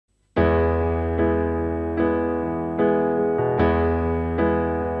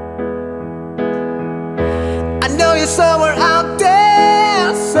somewhere out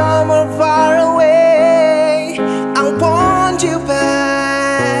there, somewhere far away. I want you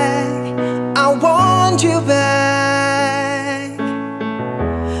back, I want you back.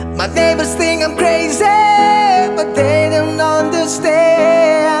 My neighbors think I'm crazy, but they don't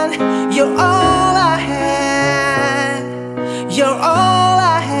understand. You're all I had, you're all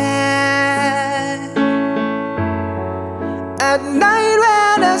I had. At night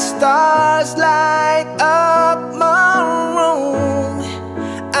when the stars light up my room,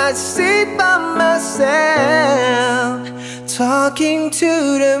 I sit by myself, talking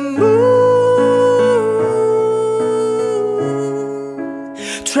to the moon,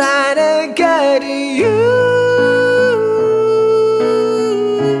 trying to get to you.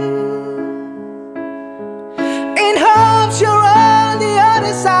 In hopes you're on the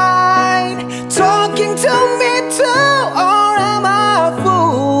other side, talking to me too. Or am I a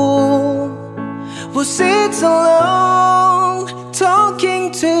fool who sits alone,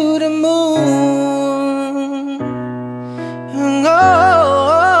 talking to the moon? Oh,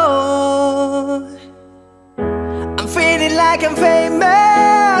 I'm feeling like I'm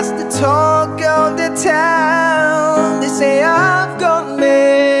famous, the talk of the town. They say I've gone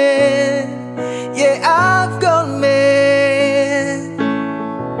mad, yeah, I've gone mad.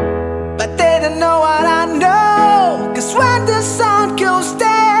 But they don't know what I know, 'cause when the sun goes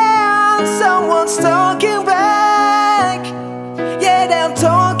down, someone's talking back. Yeah, they're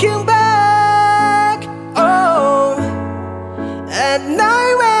talking back. Oh, at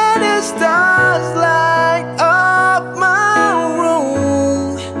night when the stars light up my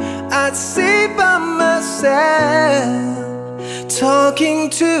room, I'd sit by myself, talking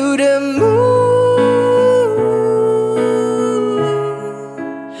to the moon,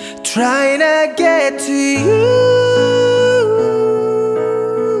 trying to get to you.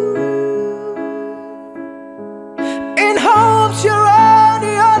 In hopes you're on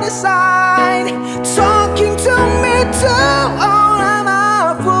the other side, talking to me too. Or am I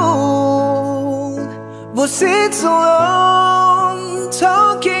a fool who sits alone,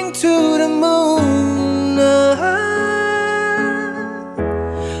 talking to the moon?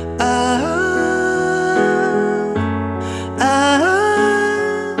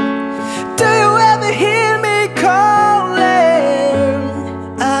 Do you ever hear me calling?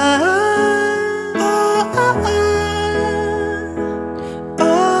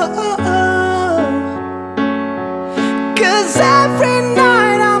 'Cause every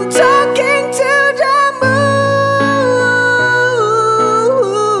night I'm talking to the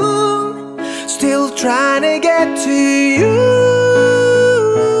moon, still trying to get to you.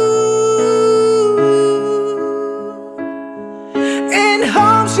 In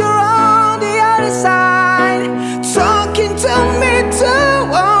hopes you're on the other side, talking to me too.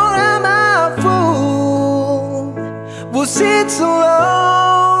 Or am I a fool who sits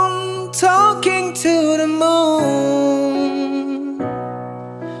alone, talking to the moon?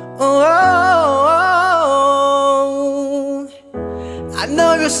 Oh, I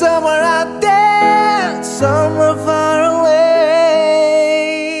know you're somewhere out there.